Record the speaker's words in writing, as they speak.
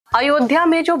अयोध्या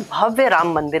में जो भव्य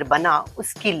राम मंदिर बना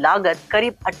उसकी लागत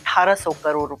करीब 1800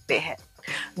 करोड़ रुपए है।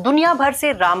 दुनिया भर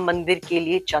से राम मंदिर के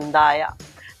लिए चंदा आया।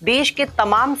 देश के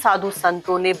तमाम साधु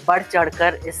संतों ने बढ़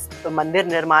चढ़कर इस मंदिर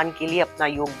निर्माण के लिए अपना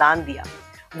योगदान दिया।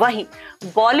 वहीं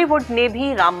बॉलीवुड ने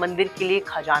भी राम मंदिर के लिए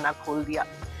खजाना खोल दिया।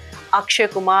 अक्षय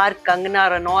कुमार, कंगना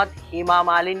रनौत, हेमा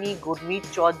मालिनी,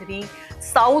 गुरमीत चौधरी,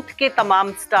 साउथ के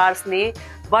तमाम स्टार्स ने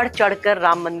बढ़ चढ़कर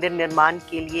राम मंदिर निर्माण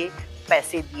के लिए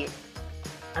पैसे दिए।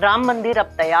 राम मंदिर अब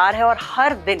तैयार है और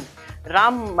हर दिन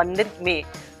राम मंदिर में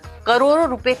करोड़ों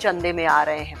रुपए चंदे में आ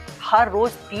रहे हैं। हर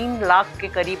रोज 3 लाख के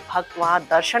करीब भक्त वहां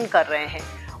दर्शन कर रहे हैं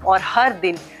और हर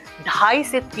दिन 2.5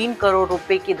 से 3 करोड़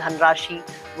रुपए की धनराशि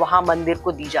वहां मंदिर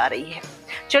को दी जा रही है।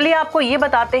 चलिए आपको ये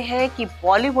बताते हैं कि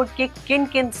बॉलीवुड के किन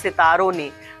किन सितारों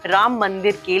ने राम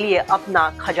मंदिर के लिए अपना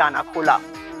खजाना खोला।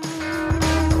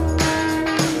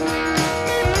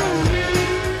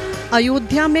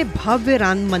 अयोध्या में भव्य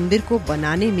राम मंदिर को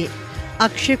बनाने में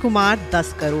अक्षय कुमार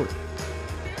 10 करोड़।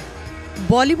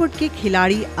 बॉलीवुड के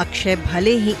खिलाड़ी अक्षय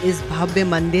भले ही इस भव्य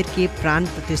मंदिर के प्राण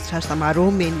प्रतिष्ठा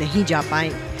समारोह में नहीं जा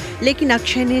पाए, लेकिन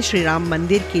अक्षय ने श्री राम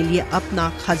मंदिर के लिए अपना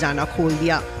खजाना खोल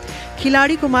दिया।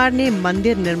 खिलाड़ी कुमार ने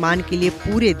मंदिर निर्माण के लिए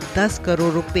पूरे 10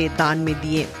 करोड़ रुपए दान में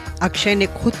दिए। अक्षय ने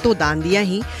खुद तो दान दिया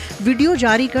ही, वीडियो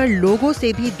जारी कर लोगों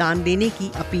से भी दान देने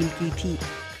की अपील की थी।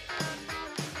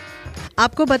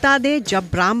 आपको बता दें, जब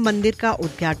राम मंदिर का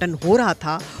उद्घाटन हो रहा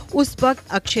था उस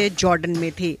वक्त अक्षय जॉर्डन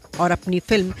में थे और अपनी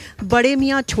फिल्म बड़े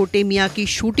मियाँ छोटे मियाँ की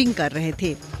शूटिंग कर रहे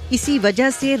थे। इसी वजह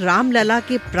से रामलला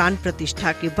के प्राण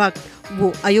प्रतिष्ठा के वक्त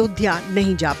वो अयोध्या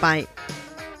नहीं जा पाए।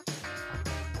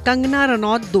 कंगना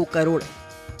रनौत 2 करोड़।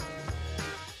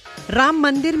 राम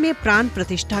मंदिर में प्राण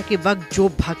प्रतिष्ठा के वक्त जो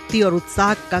भक्ति और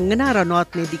उत्साह कंगना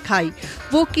रनौत ने दिखाई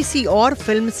वो किसी और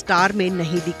फिल्म स्टार में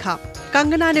नहीं दिखा।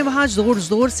 कंगना ने वहां जोर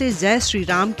जोर से जय श्री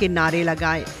राम के नारे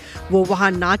लगाए। वो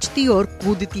वहां नाचती और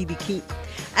कूदती दिखी।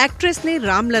 एक्ट्रेस ने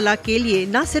रामलला के लिए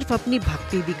न सिर्फ अपनी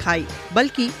भक्ति दिखाई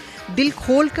बल्कि दिल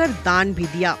खोलकर दान भी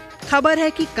दिया। खबर है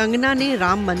कि कंगना ने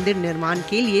राम मंदिर निर्माण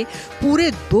के लिए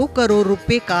पूरे 2 करोड़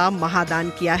रुपए का महादान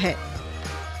किया है।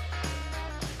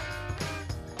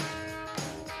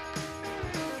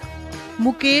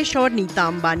 मुकेश और नीता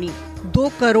अंबानी 2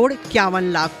 करोड़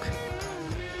 51 लाख।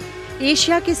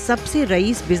 एशिया के सबसे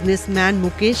रईस बिजनेसमैन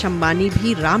मुकेश अंबानी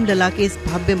भी रामलला के इस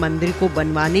भव्य मंदिर को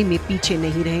बनवाने में पीछे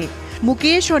नहीं रहे।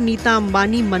 मुकेश और नीता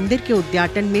अंबानी मंदिर के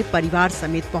उद्घाटन में परिवार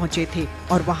समेत पहुंचे थे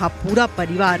और वहां पूरा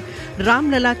परिवार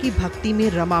रामलला की भक्ति में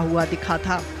रमा हुआ दिखा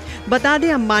था। बता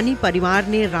दें, अंबानी परिवार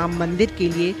ने राम मंदिर के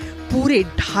लिए पूरे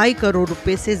 2.5 करोड़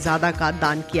रुपए से ज्यादा का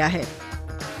दान किया है।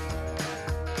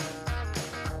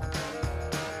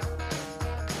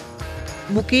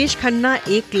 मुकेश खन्ना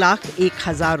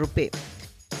 1,01,000 रुपए।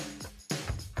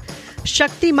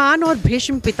 शक्तिमान और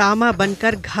भीष्म पितामह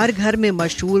बनकर घर घर में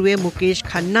मशहूर हुए मुकेश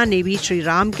खन्ना ने भी श्री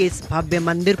राम के इस भव्य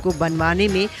मंदिर को बनवाने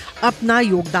में अपना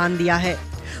योगदान दिया है।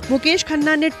 मुकेश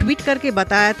खन्ना ने ट्वीट करके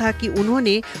बताया था कि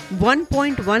उन्होंने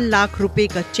 1.1 लाख रुपए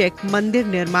का चेक मंदिर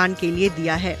निर्माण के लिए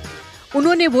दिया है।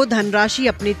 उन्होंने वो धनराशि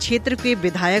अपने क्षेत्र के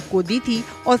विधायक को दी थी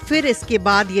और फिर इसके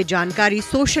बाद ये जानकारी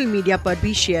सोशल मीडिया पर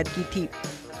भी शेयर की थी।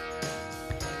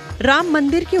 राम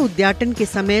मंदिर के उद्घाटन के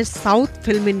समय साउथ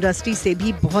फिल्म इंडस्ट्री से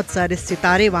भी बहुत सारे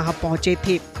सितारे वहां पहुंचे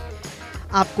थे।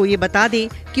 आपको ये बता दें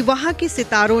कि वहां के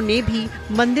सितारों ने भी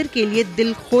मंदिर के लिए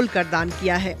दिल खोलकर दान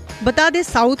किया है। बता दें,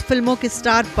 साउथ फिल्मों के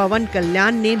स्टार पवन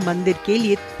कल्याण ने मंदिर के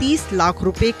लिए 30 लाख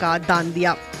रुपए का दान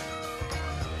दिया।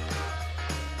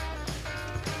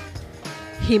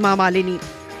 हेमा मालिनी।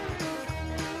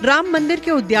 राम मंदिर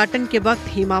के उद्घाटन के वक्त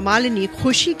हेमा मालिनी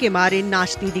खुशी के मारे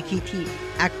नाचती दिखी थी।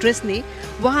 एक्ट्रेस ने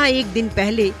वहां एक दिन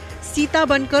पहले सीता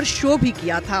बनकर शो भी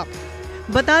किया था।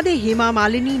 बता दें, हेमा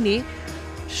मालिनी ने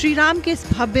श्री राम के इस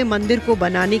भव्य मंदिर को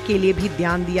बनाने के लिए भी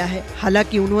ध्यान दिया है।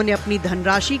 हालांकि उन्होंने अपनी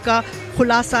धनराशि का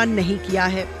खुलासा नहीं किया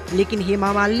है, लेकिन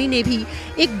हेमा मालिनी ने भी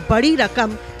एक बड़ी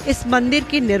रकम इस मंदिर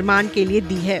के निर्माण के लिए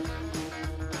दी है।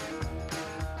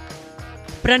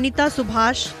 प्रणीता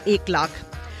सुभाष 1 लाख।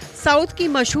 साउथ की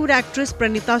मशहूर एक्ट्रेस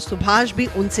प्रणीता सुभाष भी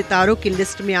उन सितारों की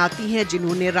लिस्ट में आती हैं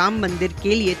जिन्होंने राम मंदिर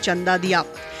के लिए चंदा दिया।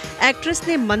 एक्ट्रेस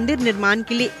ने मंदिर निर्माण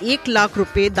के लिए 1 लाख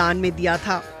रुपए दान में दिया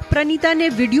था। प्रणीता ने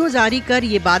वीडियो जारी कर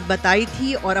ये बात बताई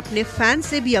थी और अपने फैन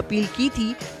से भी अपील की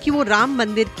थी कि वो राम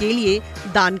मंदिर के लिए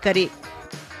दान करे।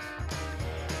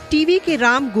 टीवी के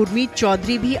राम गुरमीत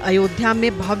चौधरी भी अयोध्या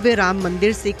में भव्य राम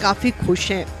मंदिर से काफी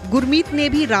खुश हैं। गुरमीत ने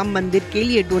भी राम मंदिर के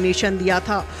लिए डोनेशन दिया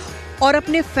था और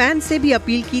अपने फैन से भी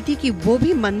अपील की थी कि वो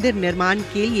भी मंदिर निर्माण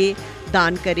के लिए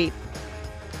दान करे।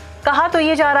 कहा तो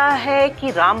ये जा रहा है कि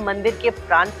राम मंदिर के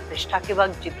प्राण प्रतिष्ठा के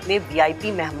वक्त जितने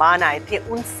वीआईपी मेहमान आए थे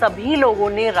उन सभी लोगों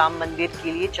ने राम मंदिर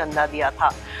के लिए चंदा दिया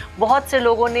था। बहुत से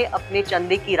लोगों ने अपने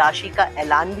चंदे की राशि का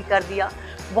ऐलान भी कर दिया।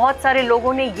 बहुत सारे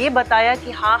लोगों ने ये बताया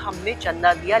कि हाँ हमने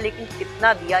चंदा दिया, लेकिन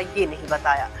कितना दिया ये नहीं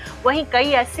बताया। वहीं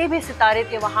कई ऐसे भी सितारे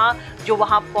थे वहाँ जो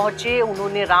वहाँ पहुंचे,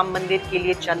 उन्होंने राम मंदिर के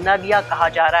लिए चंदा दिया। कहा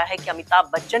जा रहा है कि अमिताभ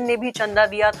बच्चन ने भी चंदा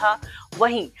दिया था,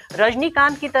 वहीं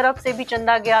रजनीकांत की तरफ से भी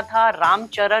चंदा गया था,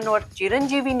 रामचरण और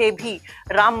चिरंजीवी ने भी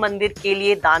राम मंदिर के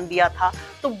लिए दान दिया था।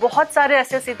 तो बहुत सारे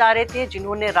ऐसे सितारे थे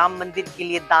जिन्होंने राम मंदिर के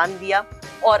लिए दान दिया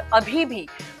और अभी भी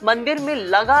मंदिर में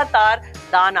लगातार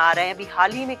दान आ रहे हैं। अभी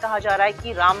हाल ही में कहा जा रहा है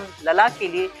कि राम लला के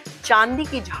लिए चांदी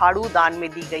की झाड़ू दान में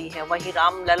दी गई है। वहीं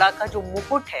राम लला का जो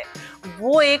मुकुट है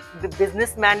वो एक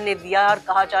बिजनेसमैन ने दिया और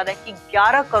कहा जा रहा है कि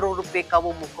 11 करोड़ रुपए का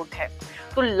वो मुकुट है।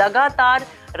 तो लगातार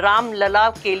राम लला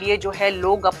के लिए जो है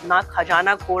लोग अपना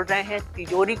खजाना खोल रहे हैं,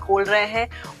 तिजोरी खोल रहे हैं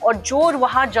और जो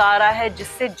वहां जा रहा है,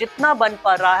 जिससे जितना बन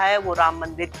पा रहा है वो राम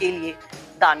मंदिर के लिए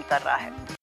दान कर रहा है।